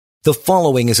The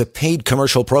following is a paid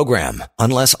commercial program.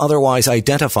 Unless otherwise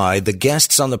identified, the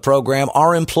guests on the program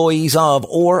are employees of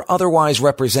or otherwise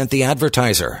represent the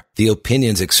advertiser. The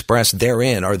opinions expressed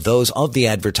therein are those of the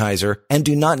advertiser and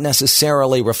do not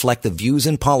necessarily reflect the views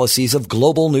and policies of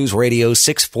Global News Radio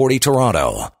 640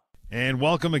 Toronto. And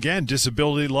welcome again,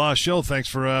 Disability Law Show. Thanks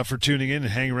for tuning in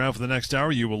and hanging around for the next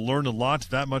hour. You will learn a lot.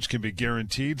 That much can be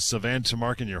guaranteed. Sivan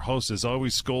Tamarkin, your host, as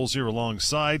always, Scholes here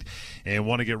alongside, and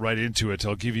want to get right into it.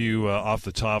 I'll give you, off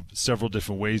the top, several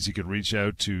different ways you can reach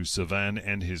out to Sivan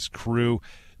and his crew.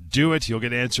 Do it. You'll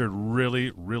get answered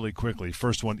really, really quickly.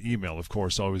 First one, email, of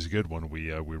course, always a good one.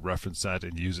 We reference that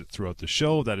and use it throughout the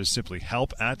show. That is simply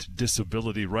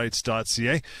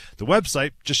help@disabilityrights.ca. The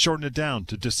website, just shorten it down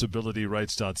to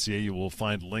disabilityrights.ca. You will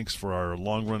find links for our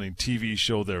long-running TV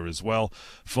show there as well.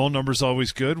 Phone number is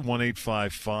always good,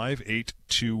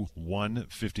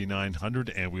 1-855-821-5900,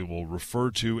 and we will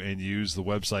refer to and use the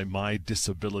website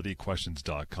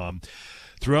mydisabilityquestions.com.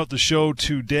 Throughout the show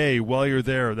today, while you're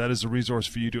there, that is a resource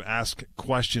for you to ask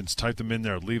questions. Type them in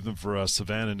there. Leave them for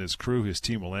Sivan and his crew. His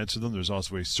team will answer them. There's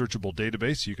also a searchable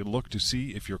database. You can look to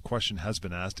see if your question has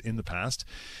been asked in the past.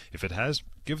 If it has,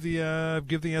 give the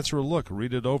answer a look.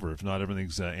 Read it over. If not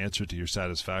everything's answered to your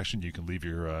satisfaction, you can leave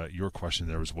your question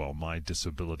there as well,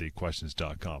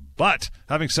 mydisabilityquestions.com. But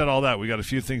having said all that, we got a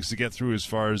few things to get through as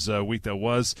far as week that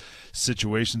was,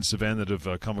 situations, Sivan, that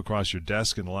have come across your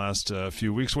desk in the last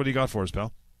few weeks. What do you got for us, pal?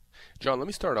 John, let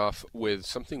me start off with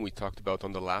something we talked about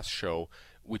on the last show,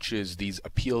 which is these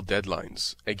appeal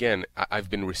deadlines. Again, I've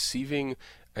been receiving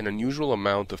an unusual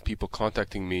amount of people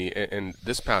contacting me, and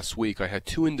this past week I had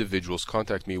two individuals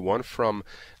contact me, one from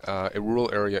a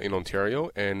rural area in Ontario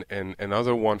and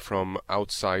another one from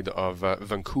outside of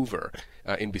Vancouver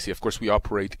in BC. Of course, we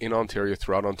operate in Ontario,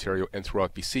 throughout Ontario, and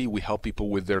throughout BC. We help people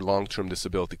with their long-term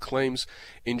disability claims,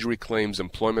 injury claims,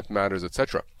 employment matters,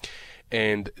 etc.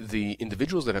 And the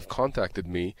individuals that have contacted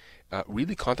me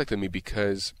really contacted me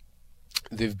because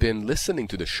they've been listening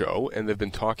to the show and they've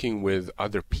been talking with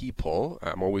other people.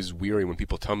 I'm always weary when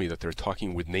people tell me that they're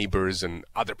talking with neighbors and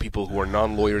other people who are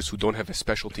non-lawyers who don't have a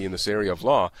specialty in this area of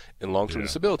law in long-term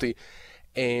disability.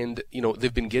 And,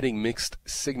 they've been getting mixed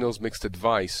signals, mixed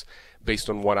advice based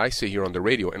on what I say here on the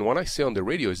radio. And what I say on the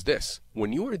radio is this: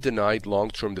 when you are denied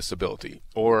long-term disability,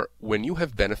 or when you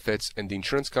have benefits and the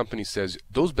insurance company says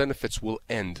those benefits will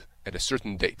end at a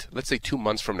certain date, let's say 2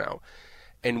 months from now,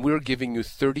 and we're giving you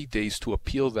 30 days to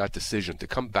appeal that decision, to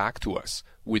come back to us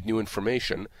with new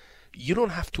information, you don't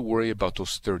have to worry about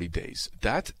those 30 days.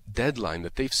 That deadline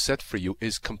that they've set for you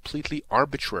is completely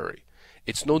arbitrary.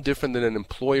 It's no different than an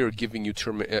employer giving you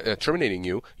terminating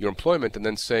your employment, and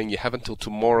then saying you have until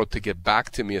tomorrow to get back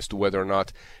to me as to whether or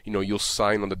not you'll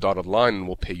sign on the dotted line and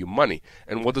we'll pay you money.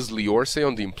 And what does Lior say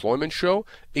on the employment show?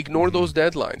 Ignore those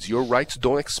deadlines. Your rights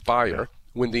don't expire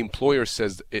when the employer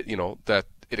says that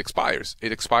it expires.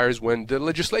 It expires when the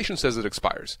legislation says it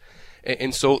expires.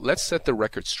 And so let's set the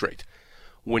record straight.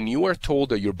 When you are told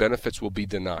that your benefits will be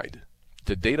denied,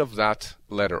 the date of that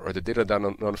letter or the date of that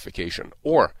notification,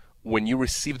 or when you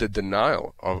receive the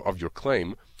denial of your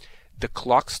claim, the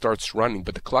clock starts running,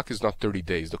 but the clock is not 30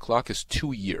 days. The clock is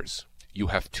 2 years. You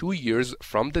have 2 years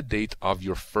from the date of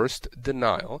your first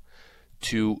denial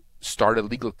to start a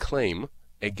legal claim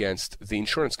against the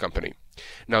insurance company.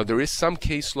 Now, there is some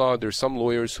case law. There's some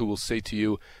lawyers who will say to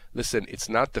you, listen, it's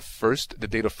not the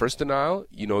date of first denial.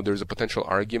 There's a potential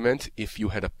argument if you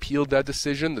had appealed that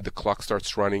decision that the clock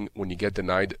starts running when you get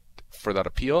denied for that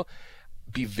appeal.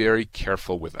 Be very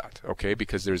careful with that, okay?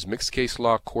 Because there's mixed case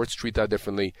law. Courts treat that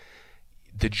differently.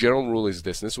 The general rule is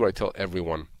this, and this is what I tell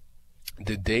everyone.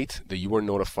 The date that you were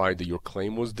notified that your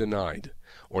claim was denied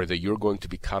or that you're going to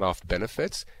be cut off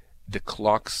benefits, the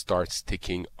clock starts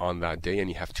ticking on that day, and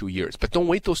you have 2 years. But don't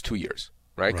wait those 2 years,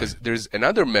 right? Because there's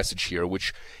another message here,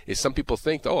 which is some people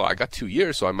think, I got 2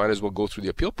 years, so I might as well go through the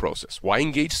appeal process. Why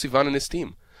engage Sivan and his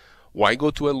team? Why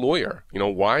go to a lawyer?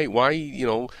 Why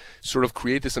sort of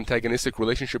create this antagonistic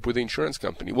relationship with the insurance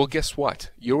company? Well, guess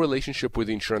what? Your relationship with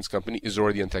the insurance company is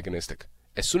already antagonistic.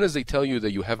 As soon as they tell you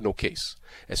that you have no case,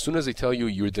 as soon as they tell you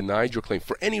you're denied your claim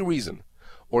for any reason,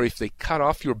 or if they cut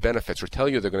off your benefits or tell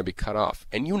you they're going to be cut off,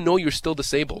 and you're still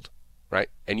disabled, right?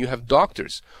 And you have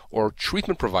doctors or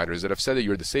treatment providers that have said that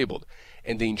you're disabled,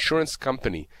 and the insurance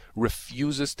company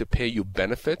refuses to pay you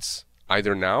benefits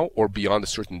either now or beyond a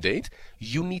certain date,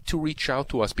 you need to reach out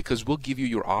to us because we'll give you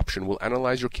your option. We'll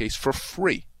analyze your case for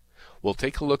free. We'll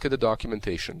take a look at the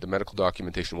documentation, the medical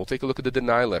documentation. We'll take a look at the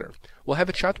denial letter. We'll have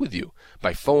a chat with you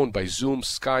by phone, by Zoom,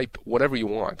 Skype, whatever you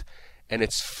want. And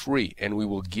it's free, and we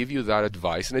will give you that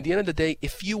advice. And at the end of the day,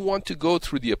 if you want to go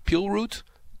through the appeal route,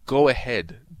 go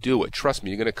ahead, do it. Trust me,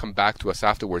 you're going to come back to us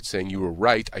afterwards saying you were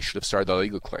right. I should have started a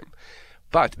legal claim.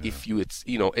 But if you,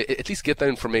 at least get that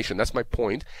information. That's my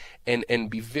point, and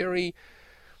be very,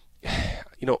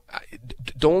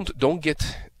 don't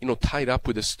get tied up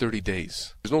with this 30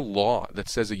 days. There's no law that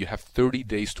says that you have 30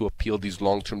 days to appeal these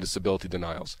long-term disability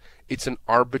denials. It's an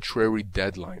arbitrary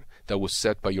deadline that was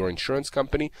set by your insurance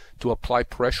company to apply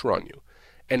pressure on you.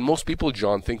 And most people,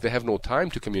 John, think they have no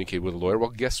time to communicate with a lawyer. Well,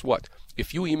 guess what?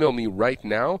 If you email me right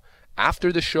now,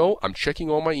 after the show, I'm checking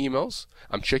all my emails.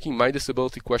 I'm checking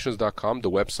mydisabilityquestions.com, the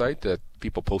website that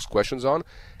people post questions on.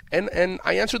 And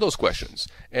I answer those questions.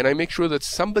 And I make sure that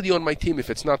somebody on my team, if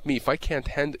it's not me, if I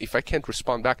can't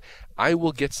respond back, I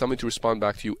will get somebody to respond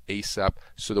back to you ASAP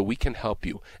so that we can help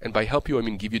you. And by help you, I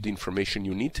mean give you the information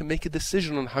you need to make a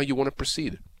decision on how you want to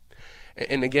proceed.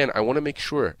 And again, I want to make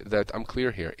sure that I'm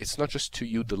clear here. It's not just to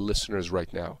you, the listeners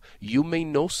right now. You may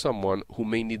know someone who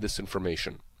may need this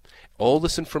information. All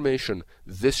this information,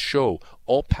 this show,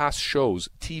 all past shows,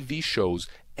 TV shows,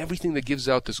 everything that gives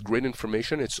out this great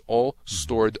information, it's all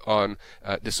stored on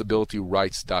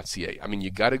disabilityrights.ca. I mean,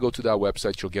 you got to go to that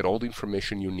website. You'll get all the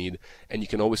information you need, and you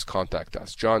can always contact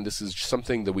us. John, this is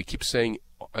something that we keep saying,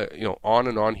 on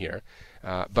and on here,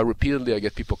 but repeatedly I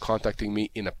get people contacting me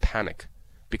in a panic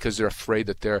because they're afraid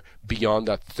that they're beyond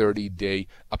that 30-day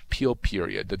appeal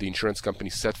period that the insurance company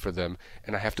set for them,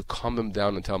 and I have to calm them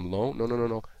down and tell them,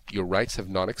 no. Your rights have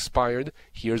not expired.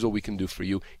 Here's what we can do for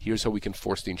you. Here's how we can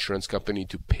force the insurance company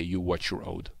to pay you what you're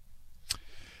owed.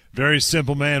 Very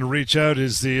simple, man. Reach out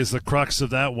is the crux of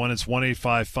that one. It's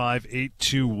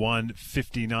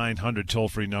 1-855-821-5900.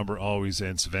 Toll-free number always.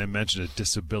 And Sivan mentioned it,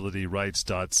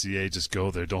 disabilityrights.ca. Just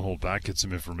go there. Don't hold back. Get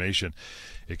some information.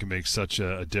 It can make such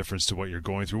a difference to what you're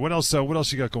going through. What else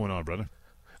you got going on, brother?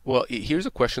 Well, here's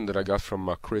a question that I got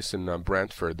from Chris in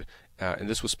Brantford. And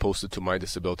this was posted to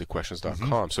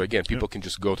mydisabilityquestions.com. So again, people can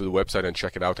just go to the website and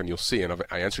check it out, and you'll see. And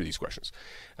I answer these questions.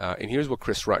 And here's what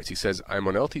Chris writes. He says, I'm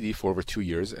on LTD for over 2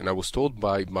 years, and I was told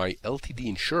by my LTD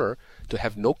insurer to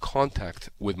have no contact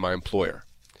with my employer.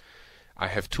 I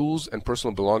have tools and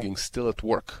personal belongings still at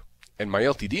work, and my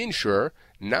LTD insurer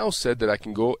now said that I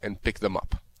can go and pick them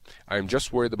up. I am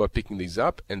just worried about picking these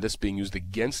up and this being used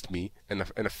against me and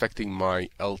affecting my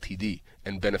LTD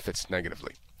and benefits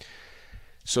negatively.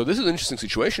 So this is an interesting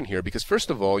situation here because,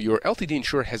 first of all, your LTD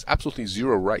insurer has absolutely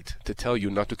zero right to tell you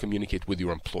not to communicate with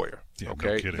your employer. Yeah, okay,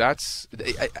 no kidding. I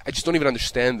just don't even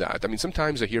understand that. I mean,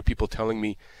 sometimes I hear people telling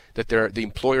me that the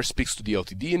employer speaks to the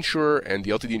LTD insurer and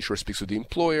the LTD insurer speaks to the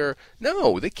employer.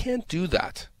 No, they can't do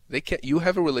that. They can't. You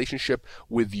have a relationship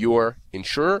with your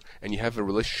insurer and you have a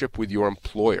relationship with your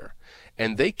employer,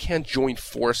 and they can't join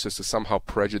forces to somehow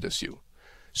prejudice you.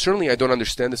 Certainly, I don't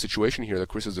understand the situation here that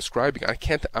Chris is describing. I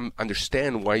can't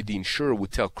understand why the insurer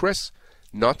would tell Chris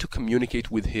not to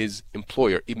communicate with his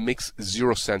employer. It makes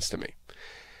zero sense to me.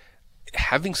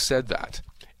 Having said that,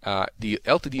 the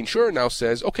LTD insurer now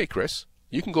says, okay, Chris,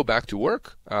 you can go back to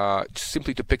work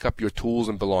simply to pick up your tools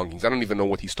and belongings. I don't even know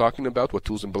what he's talking about, what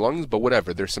tools and belongings, but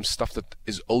whatever. There's some stuff that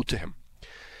is owed to him.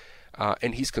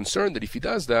 And he's concerned that if he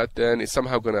does that, then it's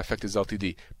somehow going to affect his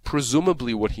LTD.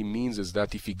 Presumably what he means is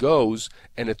that if he goes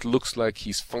and it looks like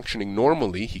he's functioning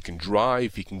normally, he can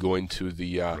drive, he can go into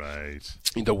the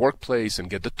in the workplace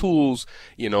and get the tools,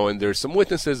 and there's some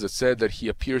witnesses that said that he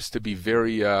appears to be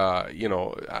very,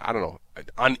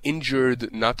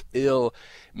 uninjured, not ill.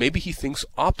 Maybe he thinks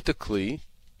optically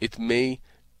it may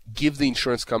give the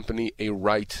insurance company a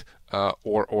right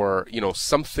or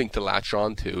something to latch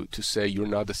on to say you're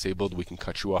not disabled, we can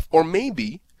cut you off. Or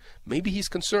maybe he's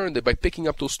concerned that by picking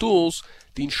up those tools,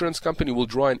 the insurance company will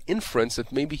draw an inference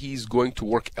that maybe he's going to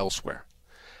work elsewhere.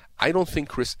 I don't think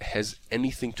Chris has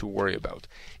anything to worry about.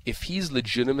 If he's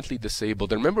legitimately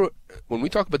disabled, and remember, when we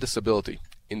talk about disability,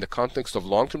 in the context of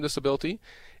long-term disability,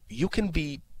 you can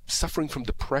be suffering from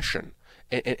depression,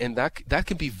 and that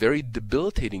can be very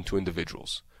debilitating to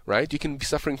individuals. Right? You can be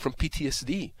suffering from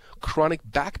PTSD, chronic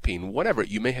back pain, whatever.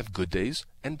 You may have good days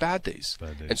and bad days.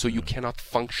 And so you cannot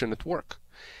function at work.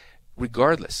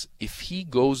 Regardless, if he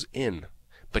goes in,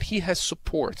 but he has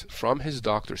support from his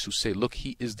doctors who say, look,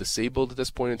 he is disabled at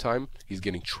this point in time. He's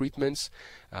getting treatments.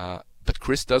 But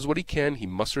Chris does what he can. He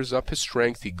musters up his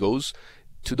strength. He goes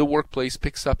to the workplace,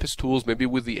 picks up his tools, maybe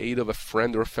with the aid of a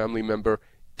friend or a family member,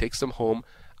 takes them home.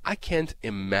 I can't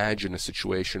imagine a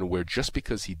situation where just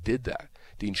because he did that,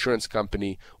 the insurance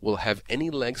company will have any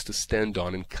legs to stand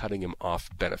on in cutting him off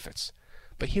benefits.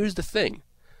 But here's the thing.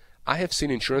 I have seen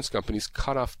insurance companies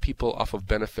cut off people off of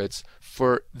benefits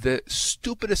for the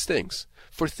stupidest things,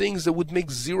 for things that would make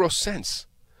zero sense.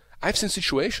 I've seen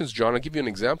situations, John, I'll give you an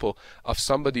example of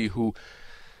somebody who,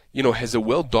 has a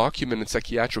well-documented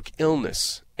psychiatric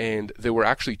illness, and they were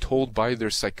actually told by their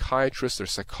psychiatrists, their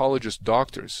psychologists,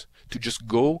 doctors, to just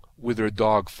go with their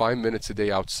dog 5 minutes a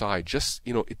day outside. Just,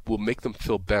 it will make them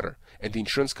feel better. And the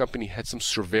insurance company had some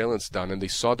surveillance done, and they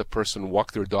saw the person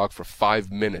walk their dog for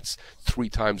 5 minutes 3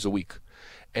 times a week.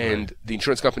 And the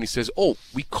insurance company says, oh,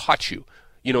 we caught you.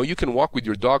 You can walk with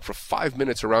your dog for 5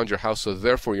 minutes around your house, so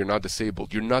therefore you're not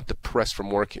disabled. You're not depressed from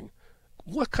working.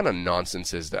 What kind of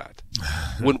nonsense is that?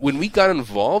 When we got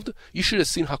involved, you should have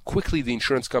seen how quickly the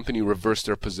insurance company reversed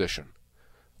their position.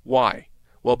 Why?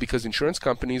 Well, because insurance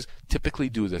companies typically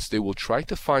do this. They will try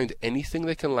to find anything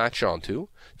they can latch onto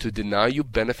to deny you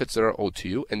benefits that are owed to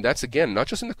you. And that's, again, not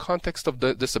just in the context of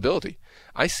the disability.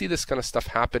 I see this kind of stuff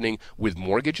happening with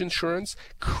mortgage insurance,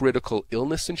 critical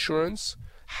illness insurance,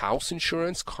 house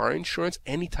insurance, car insurance,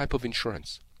 any type of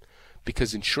insurance.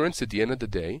 Because insurance, at the end of the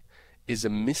day, is a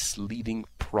misleading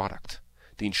product.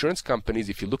 The insurance companies,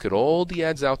 if you look at all the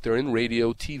ads out there in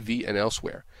radio, TV, and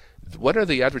elsewhere, what are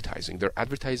they advertising? They're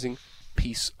advertising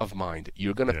peace of mind.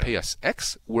 You're going to pay us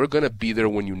X. We're going to be there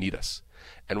when you need us.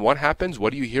 And what happens?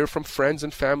 What do you hear from friends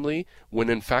and family when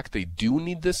in fact they do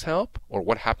need this help? Or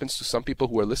what happens to some people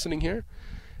who are listening here?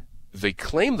 They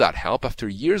claim that help after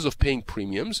years of paying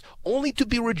premiums only to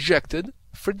be rejected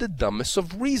for the dumbest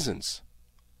of reasons.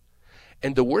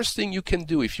 And the worst thing you can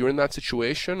do if you're in that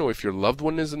situation, or if your loved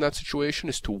one is in that situation,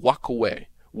 is to walk away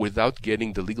without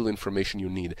getting the legal information you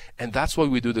need. And that's why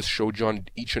we do this show, John,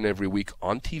 each and every week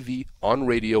on TV, on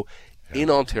radio, in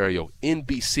Ontario, in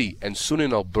BC, and soon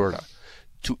in Alberta,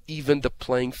 to even the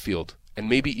playing field and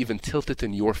maybe even tilt it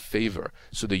in your favor,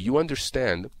 so that you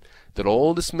understand that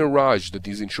all this mirage that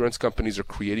these insurance companies are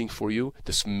creating for you,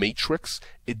 this matrix,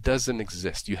 it doesn't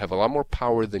exist. You have a lot more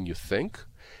power than you think.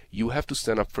 You have to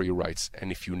stand up for your rights.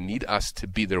 And if you need us to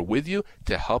be there with you,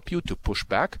 to help you, to push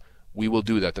back, we will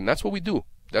do that. And that's what we do.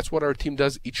 That's what our team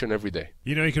does each and every day.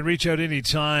 You can reach out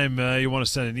anytime you want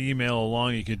to send an email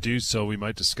along. You can do so. We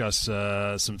might discuss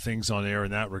some things on air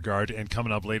in that regard. And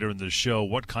coming up later in the show,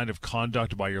 what kind of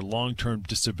conduct by your long-term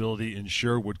disability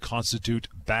insurer would constitute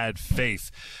bad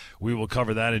faith? We will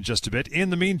cover that in just a bit. In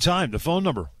the meantime, the phone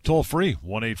number, toll-free,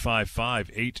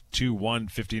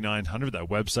 1-855-821-5900. That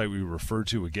website we refer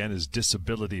to, again, is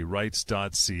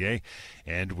disabilityrights.ca.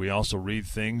 And we also read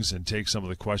things and take some of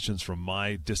the questions from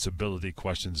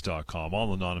mydisabilityquestions.com.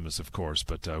 All anonymous, of course,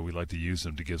 but we like to use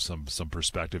them to give some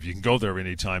perspective. You can go there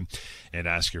anytime and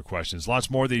ask your questions.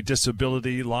 Lots more. The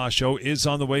Disability Law Show is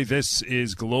on the way. This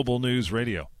is Global News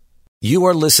Radio. You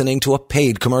are listening to a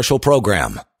paid commercial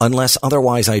program. Unless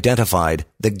otherwise identified,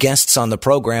 the guests on the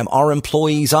program are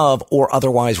employees of or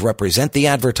otherwise represent the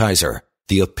advertiser.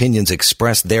 The opinions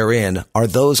expressed therein are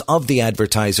those of the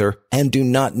advertiser and do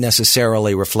not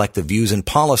necessarily reflect the views and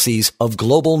policies of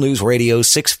Global News Radio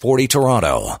 640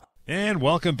 Toronto. And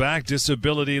welcome back,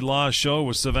 Disability Law Show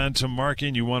with Sivan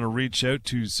Tumarkin. You want to reach out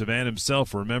to Sivan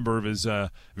himself, or a member of his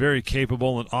very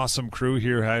capable and awesome crew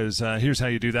here. Here's how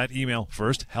you do that. Email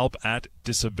first,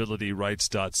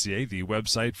 help@disabilityrights.ca. The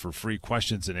website for free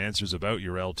questions and answers about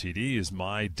your LTD is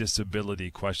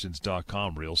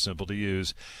mydisabilityquestions.com. Real simple to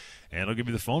use. And I'll give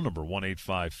you the phone number,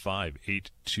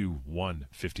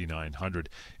 1-855-821-5900.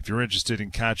 If you're interested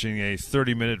in catching a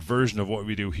 30-minute version of what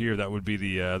we do here, that would be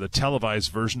the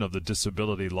televised version of the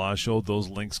Disability Law Show. Those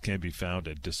links can be found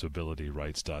at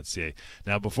disabilityrights.ca.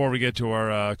 Now, before we get to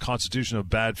our constitution of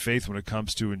bad faith when it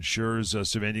comes to insurers,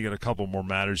 Sivan, you got a couple more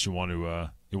matters you want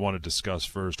to discuss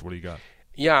first. What do you got?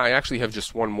 Yeah, I actually have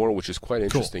just one more, which is quite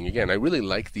interesting. Cool. Again, I really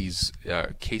like these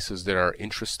cases that are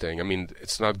interesting. I mean,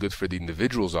 it's not good for the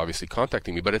individuals, obviously,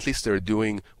 contacting me, but at least they're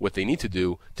doing what they need to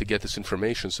do to get this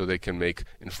information so they can make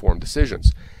informed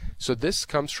decisions. So this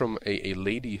comes from a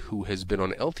lady who has been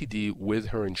on LTD with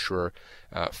her insurer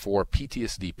for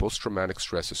PTSD, post-traumatic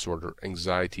stress disorder,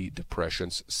 anxiety,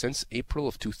 depressions, since April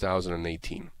of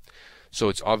 2018. So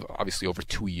it's obviously over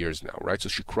 2 years now, right? So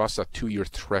she crossed that 2-year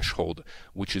threshold,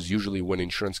 which is usually when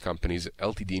insurance companies,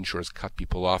 LTD insurers, cut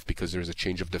people off because there's a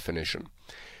change of definition.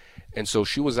 And so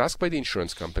she was asked by the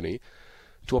insurance company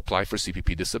to apply for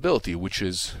CPP disability, which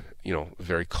is,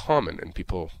 very common, and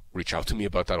people reach out to me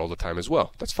about that all the time as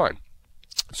well. That's fine.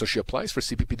 So she applies for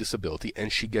CPP disability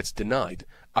and she gets denied.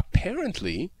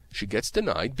 Apparently, she gets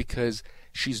denied because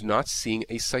she's not seeing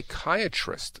a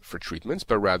psychiatrist for treatments,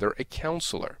 but rather a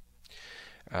counselor.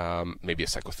 Maybe a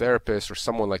psychotherapist or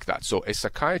someone like that. So a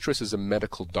psychiatrist is a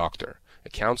medical doctor. A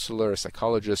counselor, a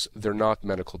psychologist, they're not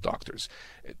medical doctors.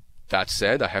 That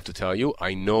said, I have to tell you,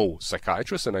 I know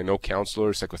psychiatrists and I know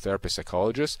counselors, psychotherapists,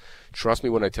 psychologists. Trust me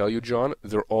when I tell you, John,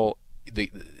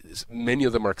 many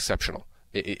of them are exceptional.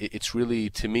 It's really,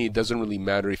 to me, it doesn't really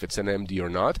matter if it's an MD or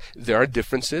not. There are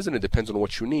differences, and it depends on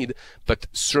what you need, but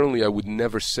certainly I would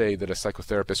never say that a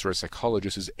psychotherapist or a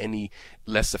psychologist is any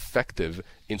less effective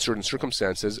in certain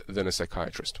circumstances than a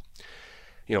psychiatrist.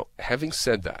 Having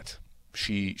said that,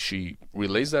 she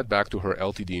relays that back to her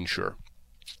LTD insurer.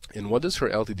 And what does her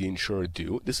LTD insurer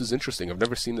do? This is interesting. I've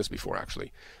never seen this before,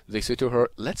 actually. They say to her,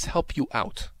 let's help you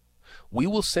out. We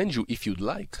will send you, if you'd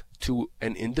like, to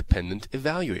an independent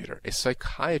evaluator, a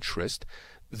psychiatrist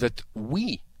that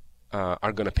we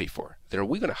are going to pay for, that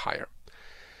we're going to hire.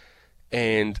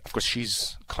 And of course,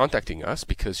 she's contacting us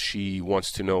because she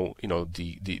wants to know,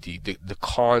 the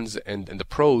cons and the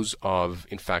pros of,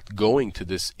 in fact, going to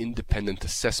this independent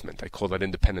assessment. I call that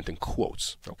independent in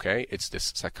quotes. Okay, it's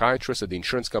this psychiatrist that the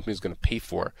insurance company is going to pay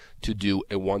for to do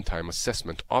a one-time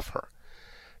assessment of her.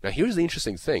 Now, here's the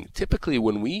interesting thing. Typically,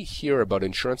 when we hear about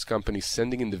insurance companies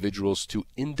sending individuals to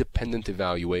independent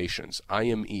evaluations,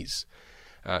 IMEs,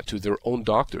 to their own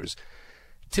doctors,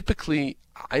 typically,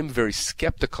 I'm very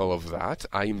skeptical of that.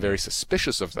 I am very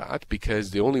suspicious of that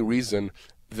because the only reason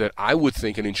that I would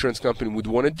think an insurance company would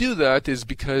want to do that is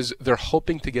because they're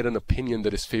hoping to get an opinion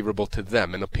that is favorable to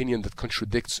them, an opinion that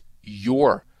contradicts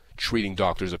your treating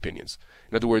doctor's opinions.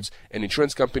 In other words, an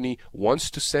insurance company wants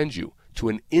to send you to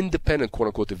an independent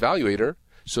quote-unquote evaluator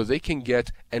so they can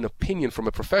get an opinion from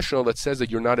a professional that says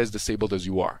that you're not as disabled as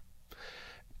you are.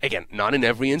 Again, not in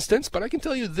every instance, but I can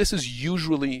tell you this is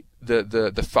usually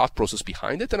the thought process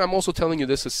behind it. And I'm also telling you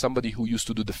this as somebody who used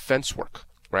to do defense work,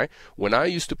 right? When I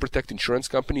used to protect insurance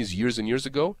companies years and years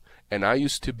ago, and I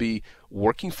used to be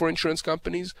working for insurance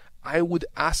companies, I would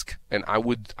ask, and I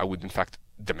would in fact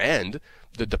demand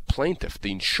that the plaintiff,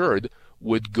 the insured,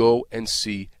 would go and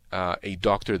see a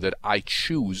doctor that I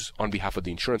choose on behalf of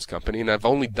the insurance company. And I've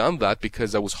only done that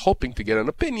because I was hoping to get an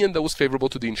opinion that was favorable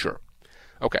to the insurer.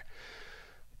 Okay.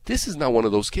 This is not one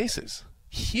of those cases.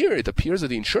 Here it appears that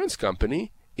the insurance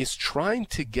company is trying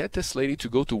to get this lady to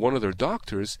go to one of their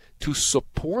doctors to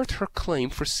support her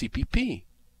claim for CPP,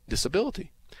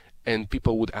 disability. And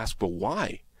people would ask, well,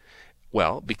 why?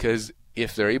 Well, because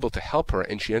if they're able to help her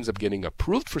and she ends up getting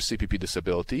approved for CPP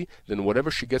disability, then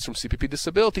whatever she gets from CPP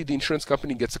disability, the insurance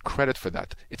company gets a credit for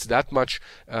that. It's that much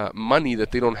money that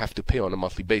they don't have to pay on a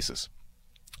monthly basis.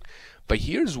 But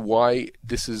here's why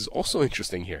this is also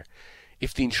interesting here.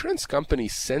 If the insurance company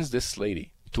sends this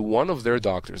lady to one of their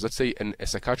doctors, let's say a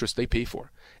psychiatrist they pay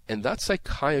for, and that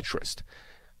psychiatrist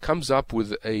comes up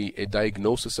with a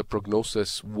diagnosis, a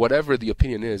prognosis, whatever the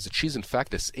opinion is, that she's in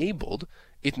fact disabled,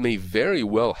 it may very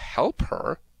well help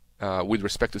her with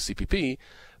respect to CPP,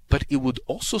 but it would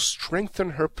also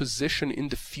strengthen her position in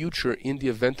the future in the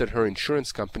event that her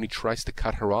insurance company tries to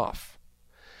cut her off.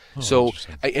 So,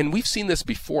 and we've seen this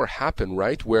before happen,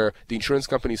 right? Where the insurance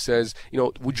company says,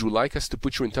 would you like us to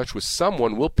put you in touch with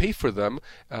someone? We'll pay for them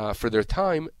for their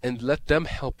time and let them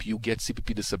help you get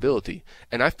CPP disability.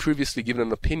 And I've previously given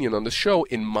an opinion on the show.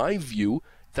 In my view,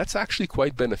 that's actually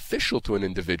quite beneficial to an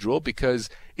individual because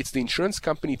it's the insurance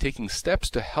company taking steps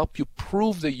to help you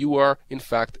prove that you are, in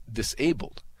fact,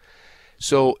 disabled.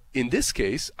 So in this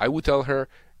case, I would tell her,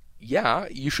 yeah,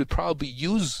 you should probably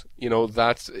use,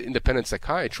 that independent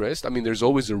psychiatrist. I mean, there's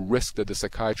always a risk that the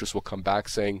psychiatrist will come back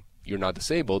saying you're not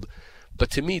disabled. But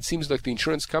to me, it seems like the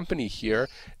insurance company here,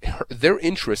 their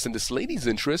interest and this lady's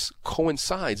interest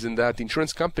coincides in that the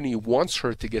insurance company wants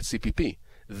her to get CPP.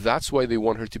 That's why they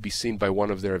want her to be seen by one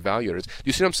of their evaluators. Do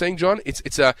you see what I'm saying, John?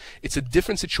 It's a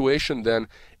different situation than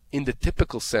in the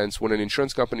typical sense when an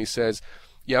insurance company says,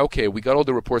 yeah, okay, we got all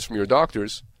the reports from your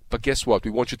doctors, but guess what?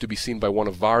 We want you to be seen by one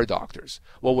of our doctors.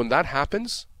 Well, when that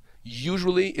happens,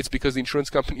 usually it's because the insurance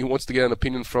company wants to get an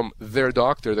opinion from their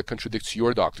doctor that contradicts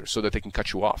your doctor so that they can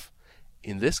cut you off.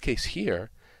 In this case here,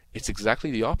 it's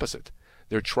exactly the opposite.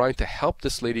 They're trying to help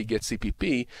this lady get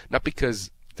CPP, not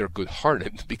because they're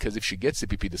good-hearted, because if she gets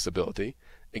CPP disability,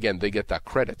 again, they get that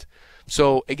credit.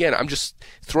 So again, I'm just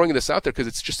throwing this out there because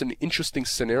it's just an interesting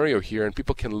scenario here and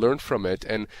people can learn from it.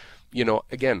 And,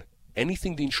 again,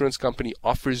 anything the insurance company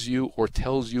offers you or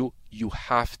tells you, you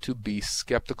have to be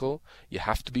skeptical. You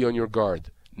have to be on your guard.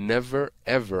 Never,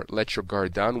 ever let your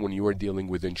guard down when you are dealing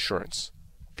with insurance.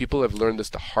 People have learned this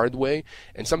the hard way.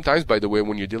 And sometimes, by the way,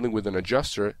 when you're dealing with an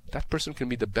adjuster, that person can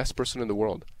be the best person in the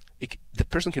world. The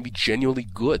person can be genuinely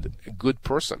good, a good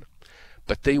person.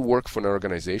 But they work for an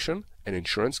organization, an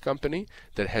insurance company,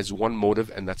 that has one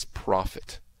motive, and that's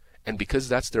profit. And because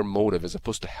that's their motive, as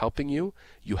opposed to helping you,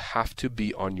 you have to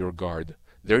be on your guard.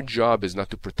 Their job is not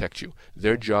to protect you.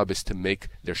 Their job is to make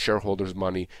their shareholders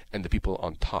money and the people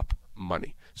on top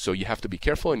money. So you have to be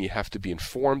careful and you have to be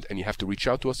informed and you have to reach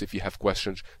out to us if you have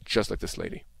questions, just like this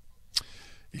lady.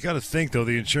 You got to think though,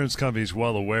 the insurance company is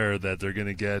well aware that they're going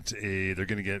to get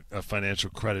a financial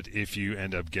credit if you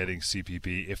end up getting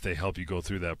CPP, if they help you go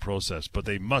through that process. But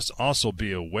they must also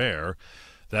be aware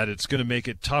that it's going to make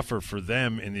it tougher for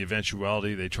them in the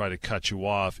eventuality they try to cut you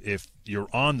off if you're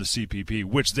on the CPP,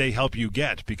 which they help you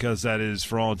get, because that is,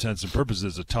 for all intents and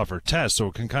purposes, a tougher test. So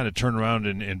it can kind of turn around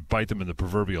and bite them in the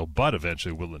proverbial butt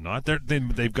eventually, will it not?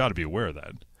 They've got to be aware of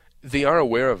that. They are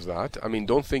aware of that. I mean,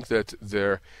 don't think that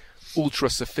they're ultra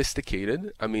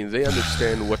sophisticated. I mean, they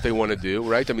understand what they want to do,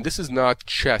 right? I mean, this is not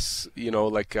chess,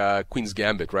 like Queen's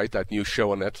Gambit, right? That new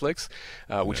show on Netflix,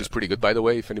 which is pretty good, by the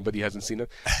way, if anybody hasn't seen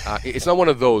it. It's not one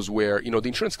of those where, the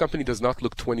insurance company does not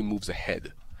look 20 moves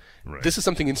ahead. Right. This is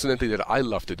something, incidentally, that I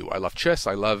love to do. I love chess.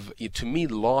 To me,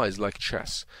 law is like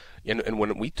chess. And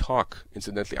when we talk,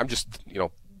 incidentally, I'm just,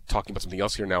 talking about something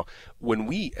else here now. When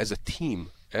we, as a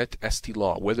team, at ST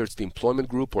Law, whether it's the employment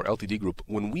group or LTD group,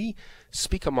 when we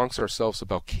speak amongst ourselves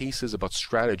about cases, about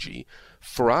strategy,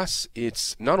 for us,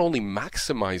 it's not only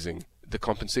maximizing the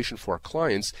compensation for our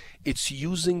clients, it's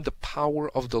using the power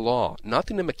of the law, not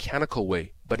in a mechanical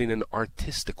way, but in an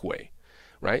artistic way,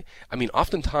 right? I mean,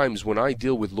 oftentimes when I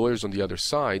deal with lawyers on the other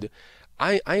side,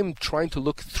 I am trying to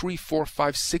look 3, 4,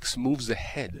 5, 6 moves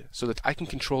ahead so that I can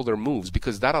control their moves,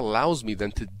 because that allows me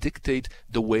then to dictate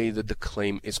the way that the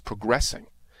claim is progressing.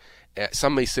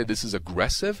 Some may say this is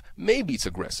aggressive. Maybe it's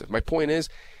aggressive. My point is,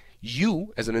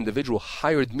 you as an individual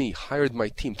hired me, hired my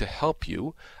team to help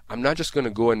you. I'm not just going to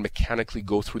go and mechanically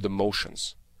go through the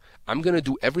motions. I'm going to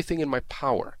do everything in my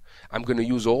power. I'm going to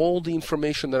use all the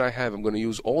information that I have. I'm going to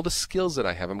use all the skills that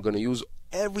I have. I'm going to use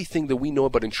everything that we know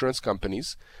about insurance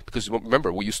companies, because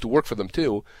remember, we used to work for them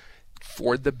too,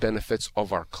 for the benefits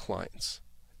of our clients.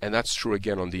 And that's true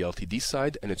again on the LTD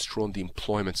side, and it's true on the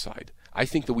employment side. I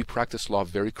think that we practice law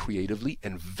very creatively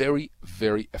and very,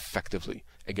 very effectively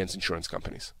against insurance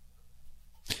companies.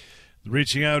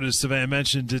 Reaching out, as Sivan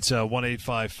mentioned, it's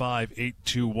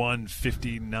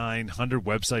 1-855-821-5900,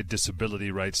 website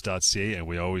disabilityrights.ca, and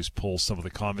we always pull some of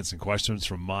the comments and questions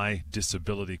from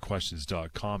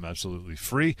mydisabilityquestions.com, absolutely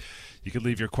free. You can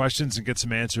leave your questions and get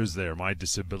some answers there,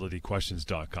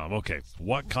 mydisabilityquestions.com. Okay,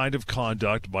 what kind of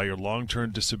conduct by your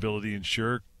long-term disability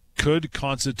insurer could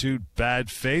constitute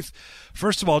bad faith?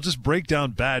 First of all, just break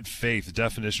down bad faith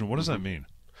definition. What does that mean?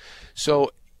 So,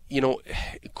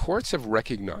 courts have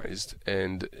recognized,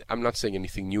 and I'm not saying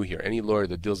anything new here, any lawyer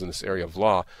that deals in this area of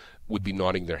law would be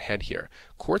nodding their head here.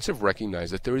 Courts have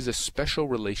recognized that there is a special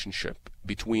relationship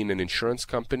between an insurance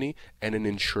company and an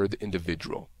insured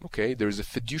individual. Okay? There is a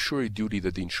fiduciary duty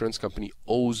that the insurance company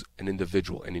owes an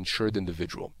individual, an insured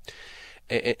individual.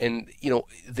 And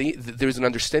there's an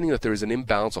understanding that there is an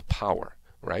imbalance of power,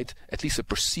 right? At least a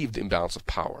perceived imbalance of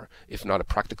power, if not a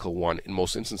practical one in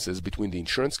most instances, between the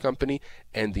insurance company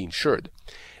and the insured.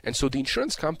 And so the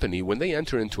insurance company, when they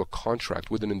enter into a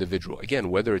contract with an individual, again,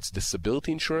 whether it's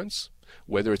disability insurance,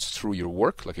 whether it's through your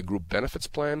work, like a group benefits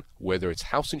plan, whether it's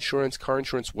house insurance, car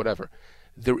insurance, whatever,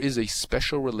 there is a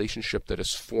special relationship that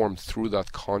is formed through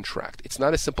that contract. It's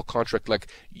not a simple contract like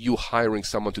you hiring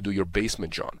someone to do your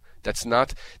basement, John. That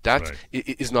right.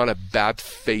 Is not a bad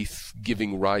faith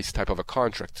giving rise type of a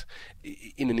contract.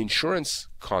 In an insurance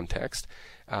context,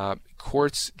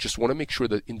 courts just want to make sure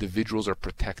that individuals are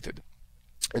protected.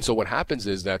 And so what happens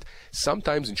is that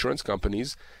sometimes insurance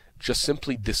companies just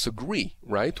simply disagree,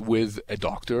 right, with a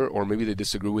doctor, or maybe they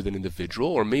disagree with an individual,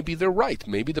 or maybe they're right.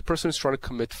 Maybe the person is trying to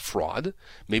commit fraud.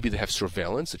 Maybe they have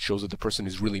surveillance that shows that the person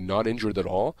is really not injured at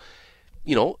all.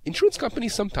 Insurance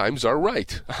companies sometimes are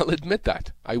right. I'll admit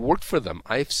that. I worked for them.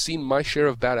 I've seen my share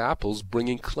of bad apples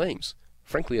bringing claims.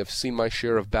 Frankly, I've seen my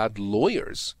share of bad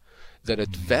lawyers that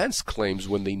advance claims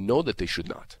when they know that they should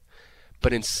not.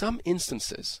 But in some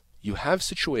instances, you have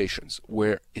situations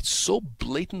where it's so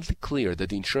blatantly clear that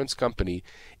the insurance company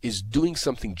is doing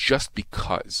something just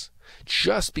because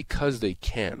they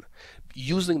can,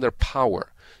 using their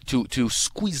power to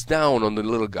squeeze down on the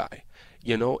little guy.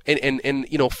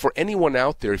 For anyone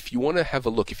out there, if you want to have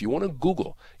a look, if you want to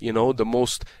Google,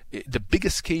 the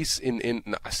biggest case I mean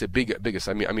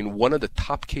one of the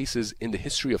top cases in the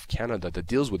history of Canada that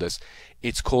deals with this,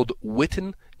 it's called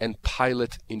Whitten and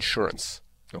Pilot Insurance.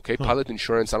 Okay, Pilot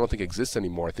Insurance, I don't think exists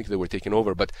anymore. I think they were taken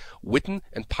over. But Whitten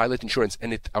and Pilot Insurance,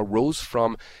 and it arose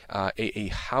from a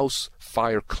house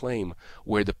fire claim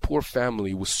where the poor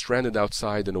family was stranded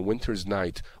outside on a winter's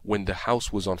night when the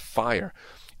house was on fire,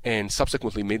 and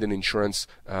subsequently made an insurance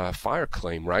fire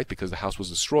claim, right, because the house was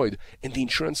destroyed, and the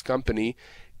insurance company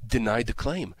denied the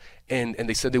claim, and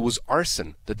they said it was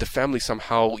arson, that the family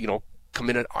somehow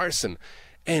committed arson,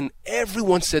 and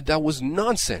everyone said that was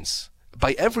nonsense.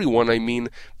 by everyone, I mean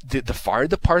the fire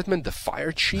department, the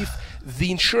fire chief,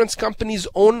 the insurance company's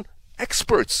own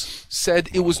experts said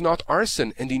it was not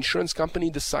arson, and the insurance company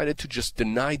decided to just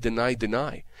deny.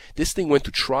 This thing went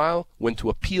to trial, went to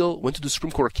appeal, went to the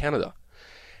Supreme Court of Canada.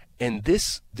 And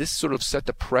this sort of set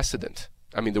the precedent.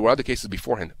 I mean, there were other cases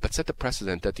beforehand, but set the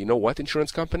precedent that, you know what,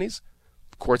 insurance companies,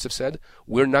 courts have said,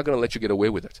 we're not going to let you get away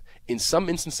with it. In some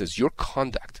instances, your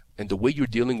conduct and the way you're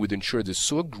dealing with insured is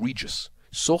so egregious,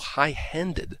 so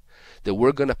high-handed, that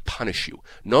we're going to punish you.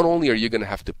 Not only are you going to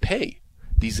have to pay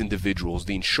these individuals,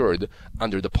 the insured,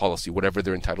 under the policy, whatever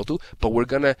they're entitled to, but we're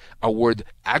going to award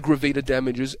aggravated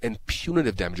damages and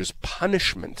punitive damages,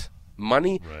 punishment,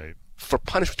 money for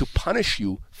punishment, to punish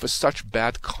you for such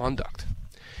bad conduct.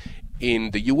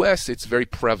 In the U.S., it's very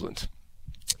prevalent.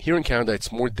 Here in Canada,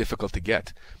 it's more difficult to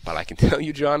get. But I can tell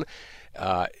you, John,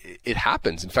 it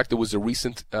happens. In fact, there was a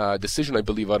recent decision, I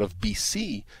believe, out of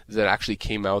BC that actually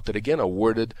came out that, again,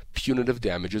 awarded punitive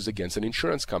damages against an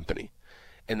insurance company.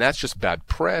 And that's just bad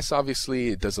press, obviously.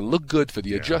 It doesn't look good for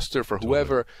the adjuster, for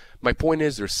whoever. Totally. My point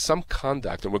is, there's some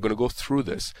conduct, and we're going to go through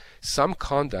this, some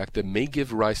conduct that may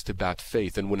give rise to bad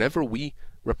faith. And whenever we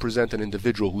represent an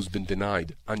individual who's been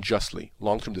denied unjustly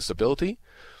long-term disability,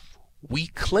 we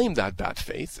claim that bad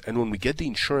faith, and when we get the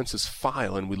insurance's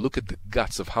file and we look at the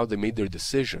guts of how they made their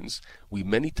decisions, we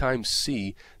many times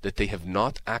see that they have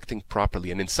not acting properly,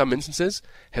 and in some instances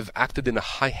have acted in a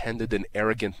high-handed and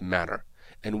arrogant manner.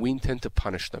 And we intend to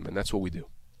punish them, and that's what we do.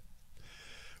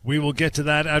 We will get to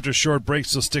that after a short break,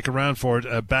 so stick around for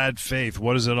it. Bad faith,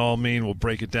 what does it all mean? We'll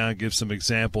break it down, give some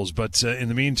examples. But in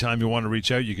the meantime, you want to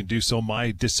reach out, you can do so.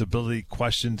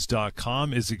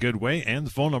 MyDisabilityQuestions.com is a good way. And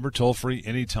the phone number, toll-free,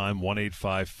 anytime,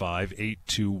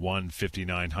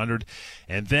 1-855-821-5900.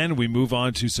 And then we move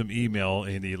on to some email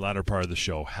in the latter part of the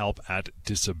show,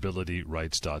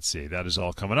 help@disabilityrights.ca. That is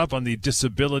all coming up on the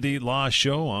Disability Law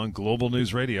Show on Global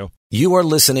News Radio. You are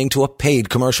listening to a paid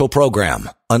commercial program.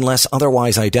 Unless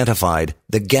otherwise identified,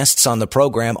 the guests on the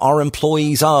program are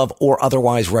employees of or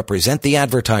otherwise represent the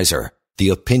advertiser. The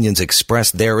opinions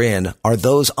expressed therein are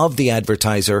those of the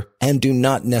advertiser and do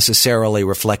not necessarily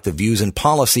reflect the views and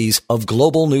policies of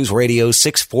Global News Radio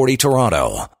 640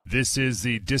 Toronto. This is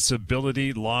the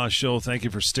Disability Law Show. Thank you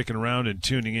for sticking around and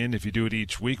tuning in. If you do it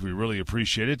each week, we really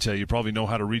appreciate it. You probably know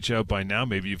how to reach out by now.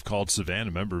 Maybe you've called Savan,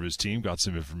 a member of his team, got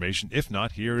some information. If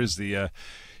not, here's the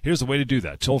way to do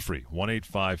that. Toll free,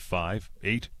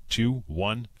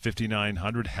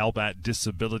 1-855-821-5900,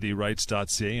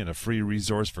 help@disabilityrights.ca, and a free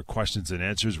resource for questions and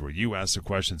answers where you ask the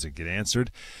questions and get answered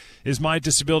is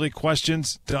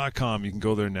MyDisabilityQuestions.com. You can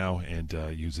go there now and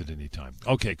use it anytime.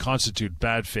 Okay, constitute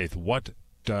bad faith. What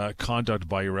conduct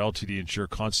by your LTD insurer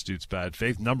constitutes bad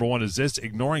faith? Number one is this: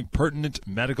 ignoring pertinent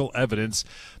medical evidence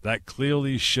that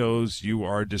clearly shows you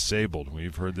are disabled.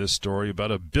 We've heard this story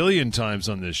about 1 billion times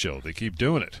on this show. They keep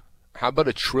doing it. How about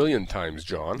 1 trillion times,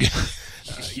 John?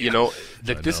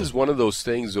 This is one of those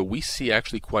things that we see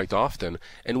actually quite often,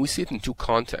 and we see it in two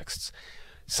contexts.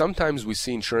 Sometimes we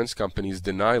see insurance companies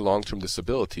deny long-term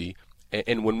disability,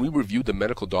 and when we review the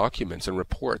medical documents and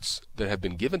reports that have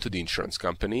been given to the insurance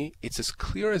company, it's as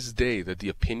clear as day that the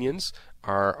opinions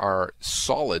are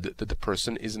solid that the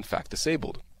person is in fact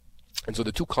disabled. And so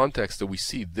the two contexts that we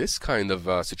see this kind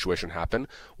of situation happen,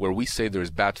 where we say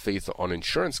there's bad faith on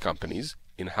insurance companies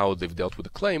in how they've dealt with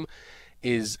the claim,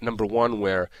 is number one,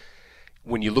 where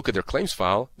when you look at their claims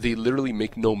file, they literally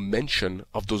make no mention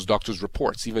of those doctors'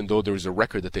 reports, even though there is a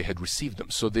record that they had received them.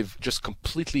 So they've just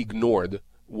completely ignored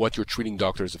what your treating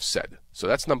doctors have said. So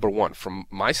that's number one. From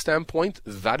my standpoint,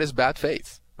 that is bad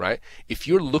faith, right? If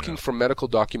you're looking for medical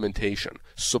documentation,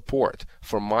 support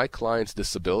for my client's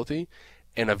disability,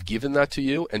 and I've given that to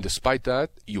you, and despite that,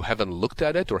 you haven't looked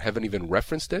at it or haven't even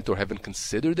referenced it or haven't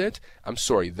considered it, I'm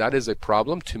sorry, that is a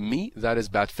problem. To me, that is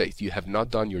bad faith. You have not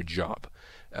done your job.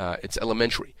 It's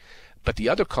elementary. But the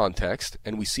other context,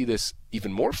 and we see this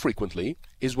even more frequently,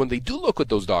 is when they do look at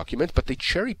those documents, but they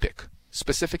cherry pick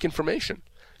specific information.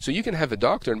 So you can have a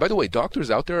doctor, and by the way, doctors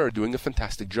out there are doing a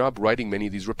fantastic job writing many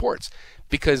of these reports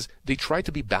because they try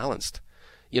to be balanced.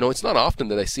 It's not often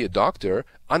that I see a doctor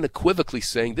unequivocally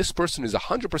saying this person is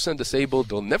 100% disabled,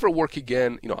 they'll never work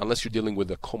again, unless you're dealing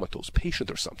with a comatose patient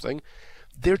or something.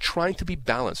 They're trying to be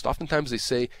balanced. Oftentimes they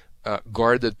say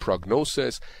guarded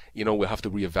prognosis, we'll have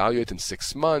to reevaluate in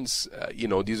 6 months,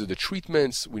 these are the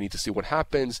treatments, we need to see what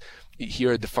happens,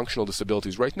 here are the functional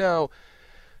disabilities right now.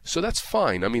 So that's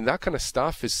fine. I mean, that kind of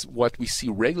stuff is what we see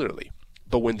regularly.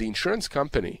 But when the insurance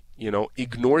company,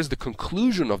 ignores the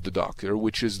conclusion of the doctor,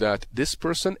 which is that this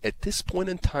person at this point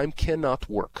in time cannot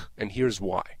work, and here's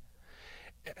why.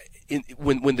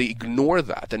 when they ignore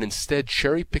that and instead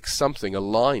cherry pick something, a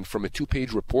line from a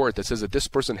 2-page report that says that this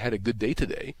person had a good day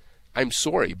today, I'm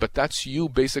sorry, but that's you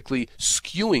basically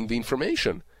skewing the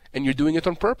information, and you're doing it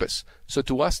on purpose. So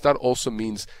to us, that also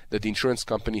means that the insurance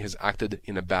company has acted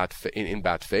in bad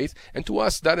faith, and to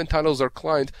us, that entitles our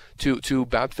client to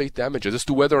bad faith damages. As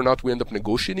to whether or not we end up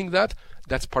negotiating that,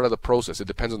 that's part of the process. It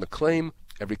depends on the claim.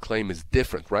 Every claim is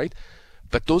different, right?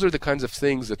 But those are the kinds of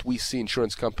things that we see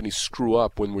insurance companies screw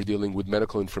up when we're dealing with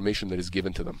medical information that is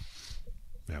given to them.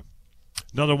 Yeah.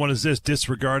 Another one is this: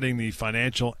 disregarding the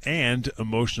financial and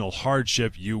emotional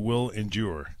hardship you will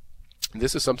endure.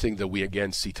 This is something that we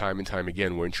again see time and time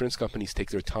again, where insurance companies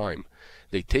take their time.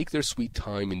 They take their sweet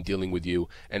time in dealing with you,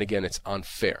 and again, it's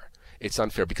unfair. It's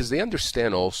unfair because they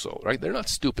understand also, right? They're not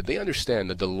stupid. They understand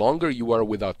that the longer you are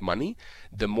without money,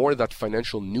 the more that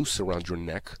financial noose around your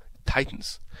neck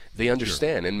tightens. They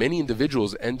understand, and many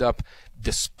individuals end up,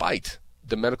 despite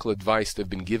the medical advice they've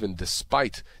been given,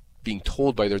 despite being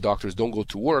told by their doctors don't go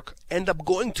to work, end up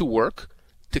going to work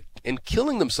and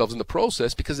killing themselves in the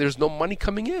process because there's no money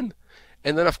coming in.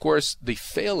 And then, of course, they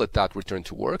fail at that return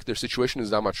to work. Their situation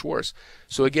is that much worse.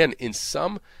 So again, in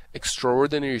some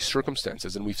extraordinary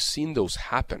circumstances, and we've seen those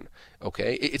happen,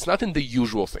 okay, it's not in the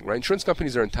usual thing, right? Insurance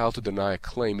companies are entitled to deny a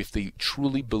claim if they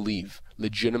truly believe,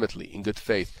 legitimately, in good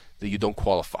faith, that you don't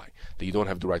qualify, that you don't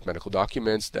have the right medical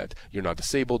documents, that you're not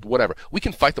disabled, whatever. We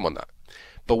can fight them on that.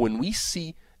 But when we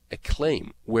see a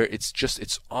claim where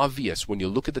it's obvious when you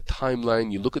look at the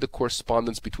timeline, you look at the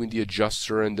correspondence between the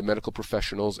adjuster and the medical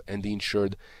professionals and the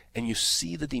insured, and you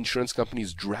see that the insurance company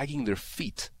is dragging their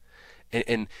feet,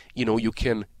 and you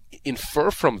can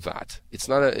infer from that. It's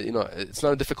not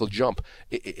a difficult jump,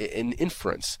 an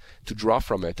inference to draw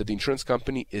from it that the insurance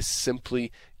company is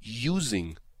simply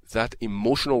using that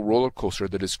emotional roller coaster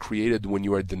that is created when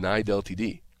you are denied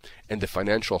LTD and the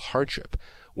financial hardship.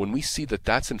 When we see that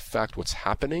that's in fact what's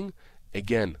happening,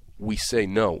 again, we say,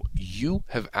 no, you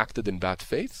have acted in bad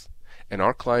faith, and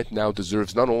our client now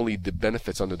deserves not only the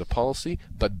benefits under the policy,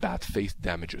 but bad faith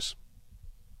damages.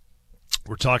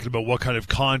 We're talking about what kind of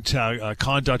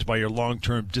conduct by your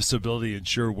long-term disability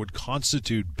insurer would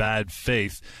constitute bad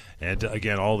faith. And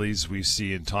again, all these we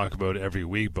see and talk about every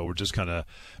week, but we're just kind of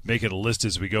making a list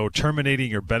as we go. Terminating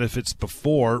your benefits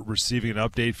before receiving an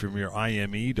update from your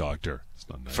IME doctor.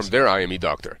 Nice. From their IME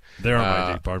doctor. Their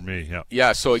IME, pardon me. Yeah.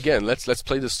 Yeah. So again, let's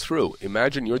play this through.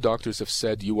 Imagine your doctors have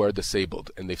said you are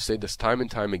disabled, and they've said this time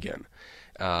and time again,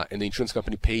 and the insurance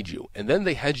company paid you, and then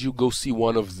they had you go see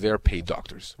one of their paid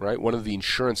doctors, right? One of the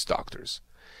insurance doctors,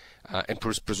 and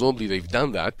presumably they've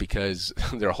done that because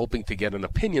they're hoping to get an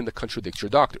opinion that contradicts your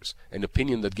doctors, an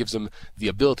opinion that gives them the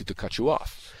ability to cut you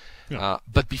off. Yeah.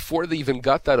 But before they even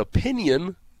got that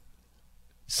opinion,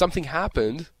 something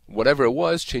happened, whatever it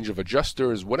was, change of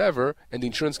adjusters, whatever, and the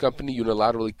insurance company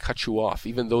unilaterally cut you off,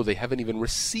 even though they haven't even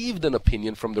received an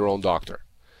opinion from their own doctor.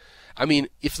 I mean,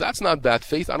 if that's not bad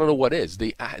faith, I don't know what is.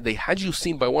 They had you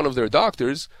seen by one of their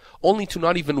doctors, only to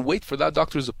not even wait for that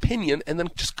doctor's opinion and then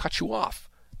just cut you off.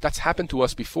 That's happened to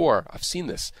us before. I've seen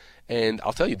this. And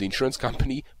I'll tell you, the insurance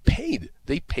company paid.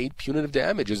 They paid punitive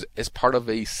damages as part of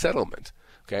a settlement.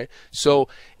 Okay? So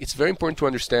it's very important to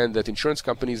understand that insurance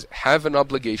companies have an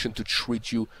obligation to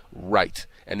treat you right.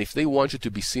 And if they want you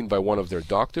to be seen by one of their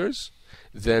doctors,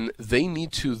 then they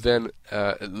need to then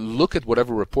look at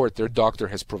whatever report their doctor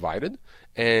has provided.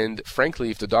 And frankly,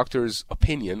 if the doctor's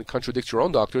opinion contradicts your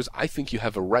own doctor's, I think you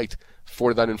have a right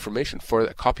for that information, for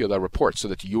a copy of that report, so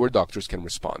that your doctors can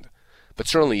respond. But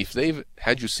certainly, if they've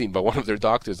had you seen by one of their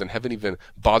doctors and haven't even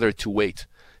bothered to wait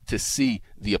to see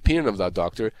the opinion of that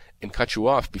doctor and cut you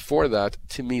off before that,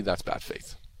 to me, that's bad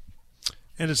faith.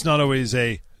 And it's not always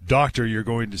a doctor you're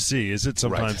going to see, is it?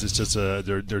 Sometimes right. It's just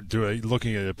they're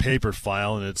looking at a paper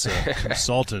file and it's a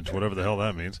consultant, whatever the hell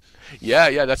that means.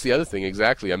 Yeah, that's the other thing,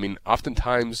 exactly. I mean,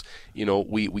 oftentimes,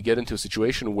 we get into a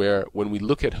situation where when we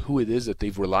look at who it is that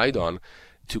they've relied on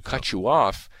to cut you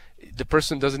off, the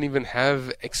person doesn't even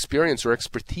have experience or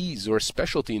expertise or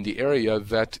specialty in the area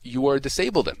that you are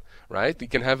disabled in, right? You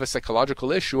can have a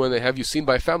psychological issue and they have you seen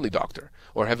by a family doctor,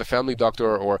 or have a family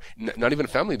doctor, or not even a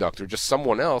family doctor, just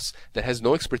someone else that has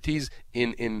no expertise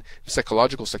in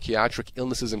psychological, psychiatric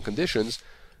illnesses and conditions,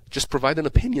 just provide an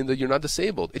opinion that you're not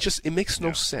disabled. It makes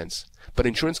no sense. But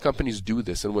insurance companies do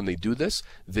this, and when they do this,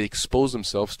 they expose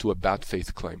themselves to a bad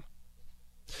faith claim.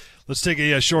 Let's take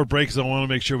a short break because I want to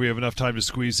make sure we have enough time to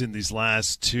squeeze in these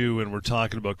last two. And we're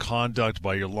talking about conduct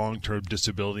by your long-term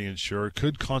disability insurer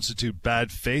could constitute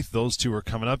bad faith. Those two are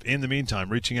coming up. In the meantime,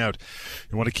 reaching out.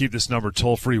 You want to keep this number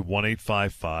toll-free,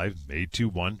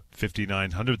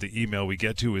 1-855-821-5900. The email we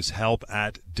get to is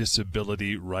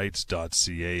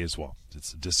help@disabilityrights.ca as well.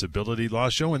 It's a Disability Law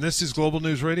Show, and this is Global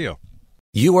News Radio.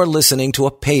 You are listening to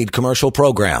a paid commercial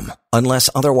program. Unless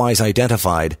otherwise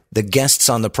identified, the guests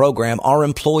on the program are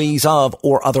employees of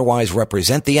or otherwise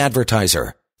represent the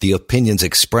advertiser. The opinions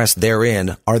expressed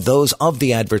therein are those of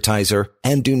the advertiser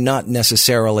and do not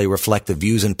necessarily reflect the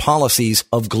views and policies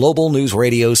of Global News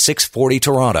Radio 640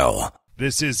 Toronto.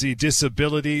 This is the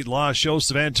Disability Law Show.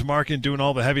 Savannah Tamarkin doing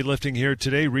all the heavy lifting here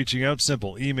today. Reaching out,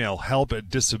 simple. Email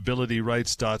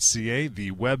help@disabilityrights.ca. The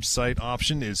website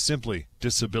option is simply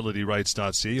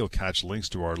disabilityrights.ca. You'll catch links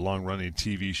to our long-running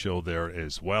TV show there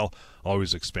as well.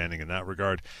 Always expanding in that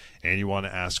regard. And you want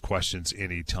to ask questions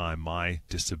anytime,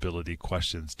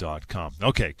 mydisabilityquestions.com.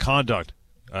 Okay, conduct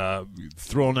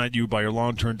thrown at you by your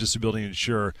long-term disability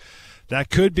insurer. That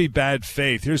could be bad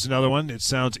faith. Here's another one. It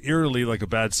sounds eerily like a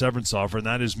bad severance offer, and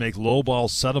that is make lowball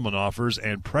settlement offers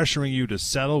and pressuring you to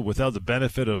settle without the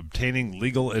benefit of obtaining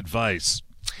legal advice.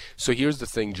 So here's the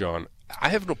thing, John. I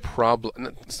have no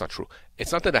problem. It's not true.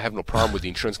 It's not that I have no problem with the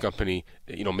insurance company,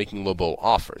 making lowball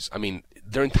offers. I mean,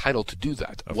 they're entitled to do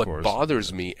that. Of what course.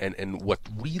 bothers me and what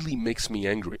really makes me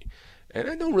angry, and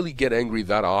I don't really get angry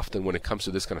that often when it comes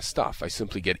to this kind of stuff. I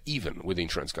simply get even with the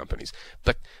insurance companies.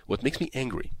 But what makes me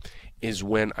angry is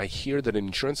when I hear that an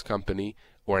insurance company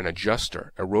or an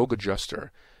adjuster, a rogue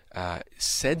adjuster,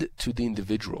 said to the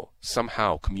individual,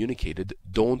 somehow communicated,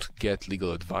 don't get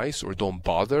legal advice or don't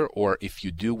bother, or if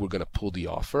you do, we're going to pull the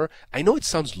offer. I know it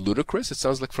sounds ludicrous. It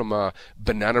sounds like from a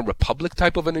Banana Republic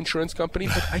type of an insurance company,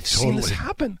 but I've seen this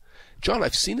happen. John,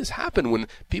 I've seen this happen when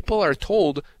people are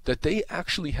told that they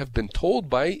actually have been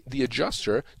told by the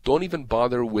adjuster, don't even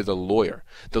bother with a lawyer.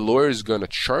 The lawyer is going to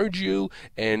charge you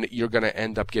and you're going to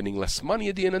end up getting less money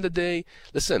at the end of the day.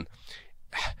 Listen,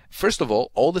 first of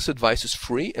all this advice is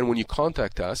free, and when you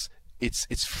contact us,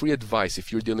 it's free advice.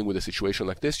 If you're dealing with a situation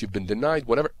like this, you've been denied,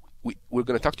 whatever, we're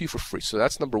going to talk to you for free. So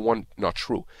that's number one, not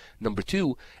true. Number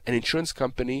two, an insurance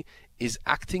company is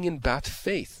acting in bad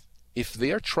faith. If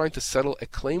they are trying to settle a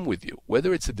claim with you,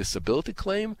 whether it's a disability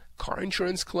claim, car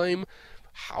insurance claim,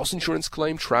 house insurance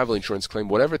claim, travel insurance claim,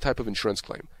 whatever type of insurance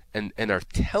claim, and are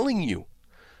telling you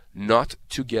not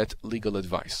to get legal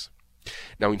advice.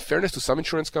 Now, in fairness to some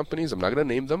insurance companies, I'm not going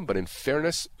to name them, but in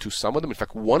fairness to some of them, in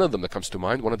fact, one of them that comes to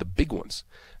mind, one of the big ones,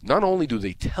 not only do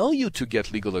they tell you to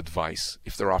get legal advice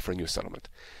if they're offering you a settlement,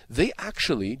 they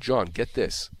actually, John, get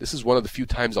this. This is one of the few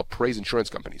times I'll praise insurance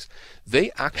companies.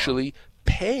 They actually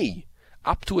pay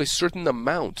up to a certain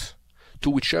amount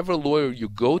to whichever lawyer you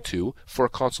go to for a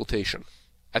consultation.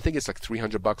 I think it's like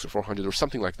 $300 or $400 or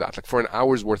something like that, like for an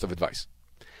hour's worth of advice.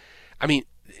 I mean,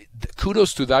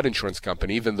 kudos to that insurance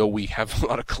company, even though we have a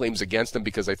lot of claims against them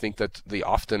because I think that they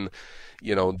often,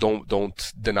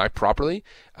 don't deny properly.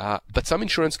 But some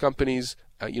insurance companies,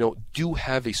 do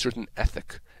have a certain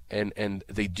ethic. And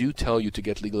they do tell you to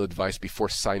get legal advice before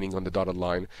signing on the dotted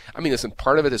line. I mean, listen,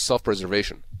 part of it is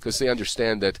self-preservation because they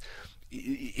understand that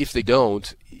if they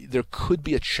don't, there could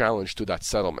be a challenge to that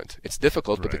settlement. It's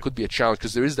difficult, but there could be a challenge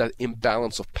because there is that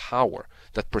imbalance of power,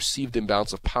 that perceived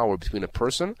imbalance of power between a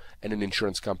person and an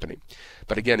insurance company.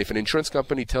 But again, if an insurance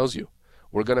company tells you,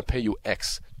 we're going to pay you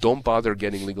X, don't bother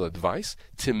getting legal advice,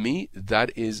 to me,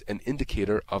 that is an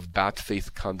indicator of bad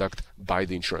faith conduct by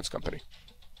the insurance company.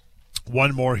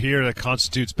 One more here that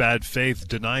constitutes bad faith,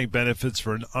 denying benefits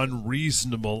for an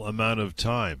unreasonable amount of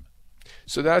time.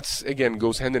 So that's, again,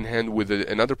 goes hand in hand with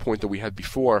another point that we had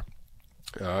before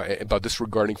about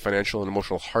disregarding financial and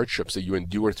emotional hardships that you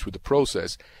endure through the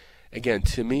process. Again,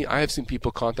 to me, I have seen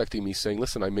people contacting me saying,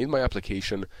 listen, I made my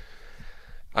application,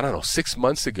 6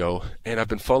 months ago, and I've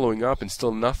been following up and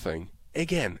still nothing.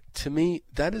 Again, to me,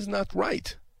 that is not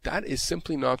right. That is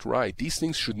simply not right. These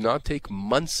things should not take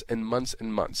months and months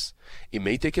and months. It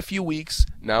may take a few weeks.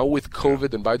 Now with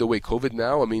COVID, and by the way, COVID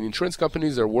now, insurance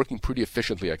companies are working pretty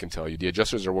efficiently, I can tell you. The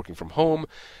adjusters are working from home.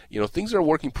 Things are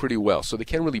working pretty well. So they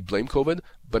can't really blame COVID,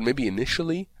 but maybe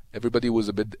initially everybody was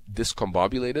a bit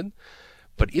discombobulated.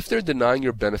 But if they're denying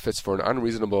your benefits for an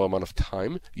unreasonable amount of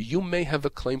time, you may have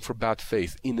a claim for bad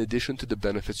faith in addition to the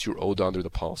benefits you're owed under the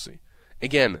policy.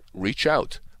 Again, reach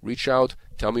out,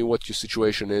 tell me what your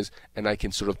situation is, and I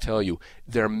can sort of tell you.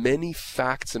 There are many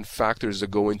facts and factors that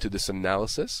go into this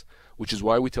analysis which is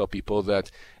why we tell people that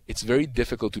it's very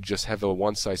difficult to just have a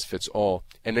one-size-fits-all.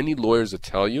 And any lawyers that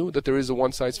tell you that there is a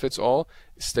one-size-fits-all,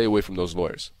 stay away from those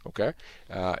lawyers, okay?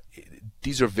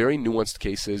 These are very nuanced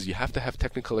cases. You have to have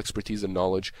technical expertise and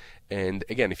knowledge. And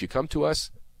again, if you come to us,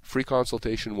 free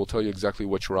consultation will tell you exactly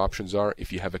what your options are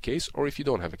if you have a case or if you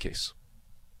don't have a case.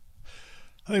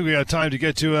 I think we got time to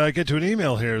get to an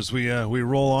email here as we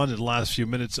roll on to the last few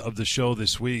minutes of the show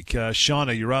this week.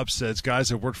 Shauna, you're up, says,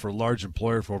 guys, I've worked for a large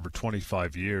employer for over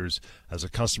 25 years as a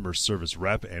customer service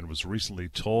rep and was recently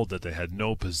told that they had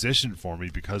no position for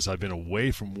me because I've been away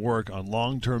from work on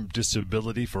long-term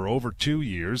disability for over 2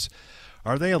 years.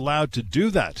 Are they allowed to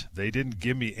do that? They didn't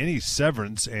give me any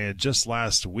severance, and just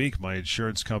last week my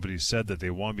insurance company said that they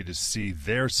want me to see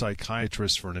their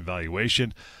psychiatrist for an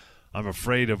evaluation. I'm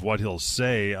afraid of what he'll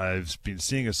say. I've been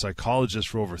seeing a psychologist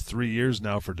for over 3 years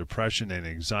now for depression and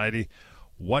anxiety.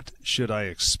 What should I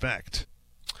expect?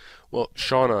 Well,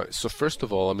 Shauna, so first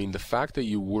of all, I mean, the fact that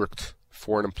you worked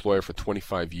for an employer for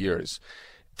 25 years,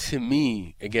 to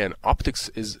me, again, optics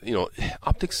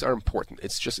are important.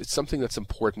 It's something that's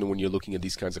important when you're looking at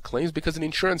these kinds of claims, because an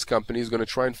insurance company is going to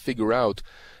try and figure out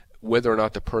whether or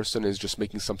not the person is just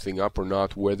making something up or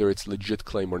not, whether it's legit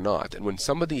claim or not. And when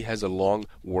somebody has a long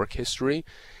work history,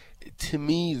 to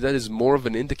me, that is more of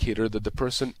an indicator that the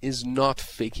person is not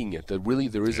faking it, that really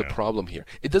there is a problem here.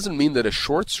 It doesn't mean that a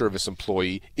short service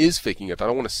employee is faking it. I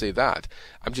don't want to say that.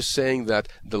 I'm just saying that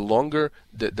the longer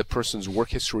the person's work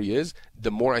history is, the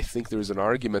more I think there is an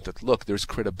argument that, look, there's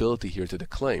credibility here to the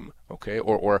claim, okay,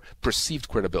 or perceived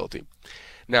credibility.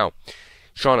 Now,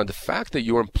 Shauna, the fact that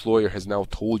your employer has now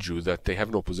told you that they have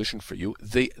no position for you,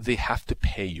 they have to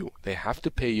pay you. They have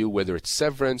to pay you, whether it's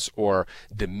severance or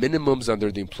the minimums under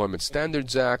the Employment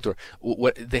Standards Act, or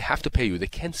what they have to pay you. They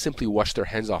can't simply wash their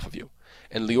hands off of you.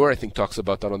 And Lior, I think, talks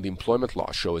about that on the employment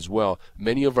law show as well.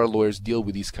 Many of our lawyers deal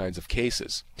with these kinds of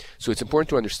cases. So it's important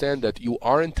to understand that you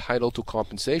are entitled to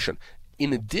compensation.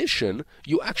 In addition,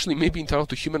 you actually may be entitled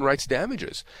to human rights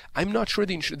damages. I'm not sure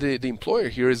the employer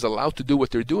here is allowed to do what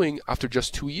they're doing after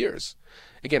just 2 years.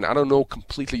 Again, I don't know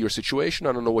completely your situation.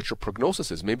 I don't know what your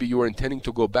prognosis is. Maybe you are intending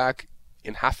to go back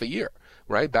in half a year,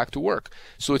 right, back to work.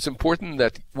 So it's important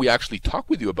that we actually talk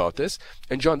with you about this.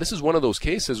 And John, this is one of those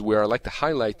cases where I like to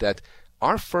highlight that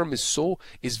our firm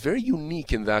is very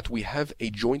unique in that we have a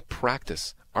joint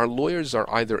practice. Our lawyers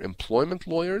are either employment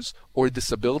lawyers or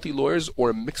disability lawyers or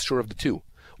a mixture of the two.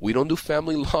 We don't do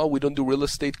family law, we don't do real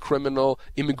estate, criminal,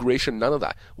 immigration, none of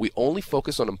that. We only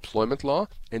focus on employment law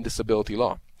and disability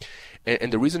law.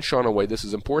 And the reason, Shauna, why this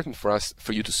is important for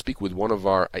you to speak with one of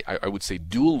our, I would say,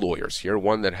 dual lawyers here,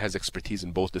 one that has expertise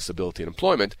in both disability and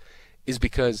employment, is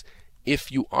because if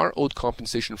you are owed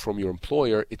compensation from your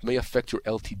employer, it may affect your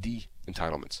LTD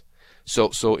entitlements.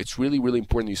 So it's really, really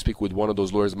important you speak with one of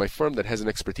those lawyers in my firm that has an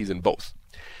expertise in both.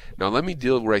 Now, let me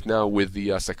deal right now with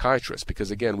the psychiatrist, because,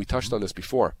 again, we touched on this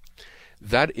before.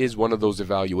 That is one of those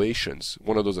evaluations,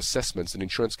 one of those assessments that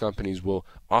insurance companies will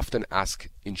often ask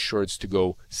insureds to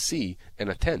go see and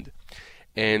attend.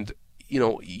 And,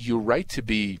 you're right to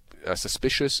be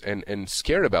suspicious and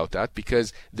scared about that,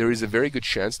 because there is a very good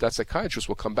chance that psychiatrist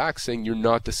will come back saying you're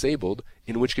not disabled,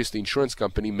 in which case the insurance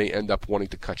company may end up wanting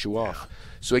to cut you off.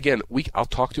 So again, I'll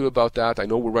talk to you about that. I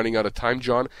know we're running out of time,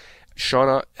 John.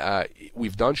 Shauna,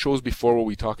 we've done shows before where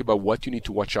we talk about what you need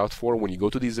to watch out for when you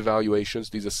go to these evaluations,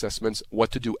 these assessments,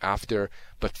 what to do after.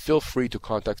 But feel free to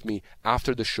contact me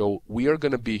after the show. We are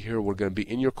going to be here. We're going to be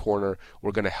in your corner.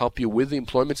 We're going to help you with the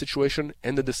employment situation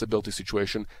and the disability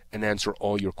situation and answer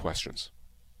all your questions.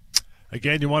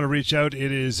 Again, you want to reach out.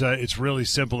 It's really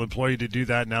simple. Employee to do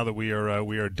that now that we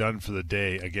are done for the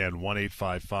day. Again,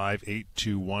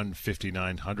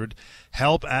 1-855-821-5900.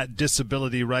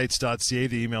 help@disabilityrights.ca,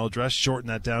 the email address. Shorten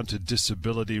that down to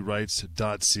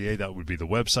disabilityrights.ca. That would be the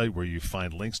website where you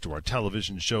find links to our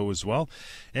television show as well.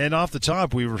 And off the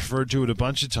top, we referred to it a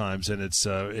bunch of times, and it's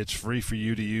free for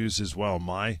you to use as well.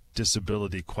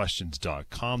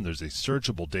 MyDisabilityQuestions.com. There's a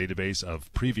searchable database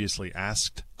of previously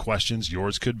asked questions.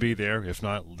 Yours could be there. If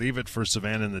not, leave it for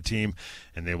Savannah and the team,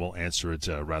 and they will answer it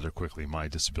rather quickly.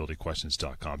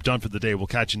 MyDisabilityQuestions.com. Done for the day. We'll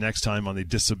catch you next time on the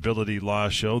Disability Law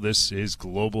Show. This is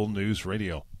Global News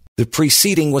Radio. The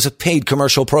preceding was a paid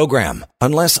commercial program.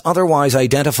 Unless otherwise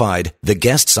identified, the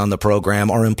guests on the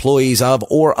program are employees of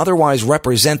or otherwise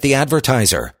represent the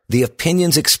advertiser. The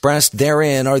opinions expressed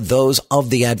therein are those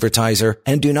of the advertiser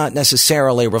and do not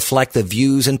necessarily reflect the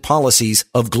views and policies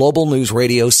of Global News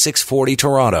Radio 640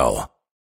 Toronto.